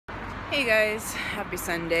Hey guys, happy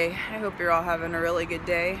Sunday. I hope you're all having a really good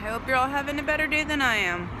day. I hope you're all having a better day than I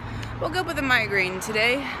am. Woke up with a migraine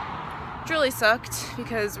today. It really sucked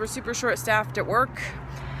because we're super short-staffed at work,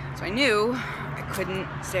 so I knew I couldn't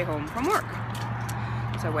stay home from work.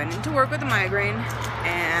 So I went into work with a migraine,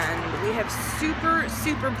 and we have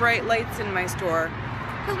super bright lights in my store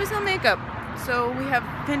because we sell makeup. So we have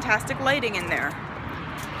fantastic lighting in there.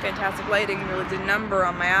 Fantastic lighting really did a number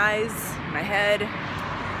on my eyes, my head.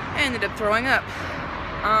 I ended up throwing up.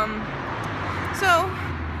 So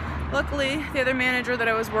luckily the other manager that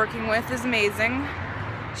I was working with is amazing.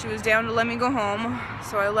 She was down to let me go home,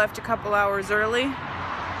 so I left a couple hours early.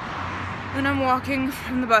 And I'm walking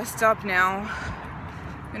from the bus stop now.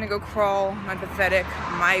 I'm gonna go crawl my pathetic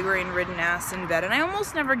migraine-ridden ass in bed. And I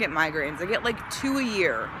almost never get migraines. I get like 2 a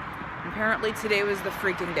year. And apparently today was the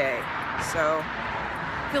freaking day. So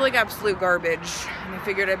I feel like absolute garbage, and I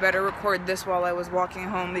figured I better record this while I was walking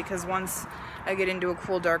home because once I get into a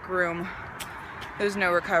cool dark room, there's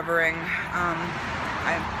no recovering.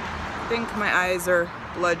 I think my eyes are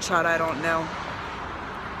bloodshot, I don't know.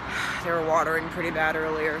 They were watering pretty bad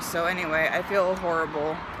earlier, so anyway, I feel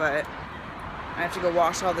horrible, but I have to go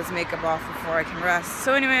wash all this makeup off before I can rest.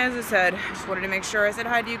 So anyway, as I said, I just wanted to make sure I said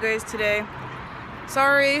hi to you guys today.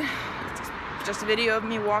 Sorry, just a video of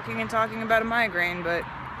me walking and talking about a migraine, but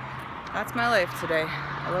that's my life today.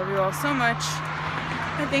 I love you all so much.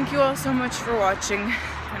 I thank you all so much for watching,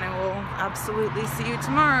 and I will absolutely see you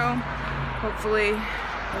tomorrow, hopefully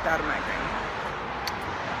without a migraine.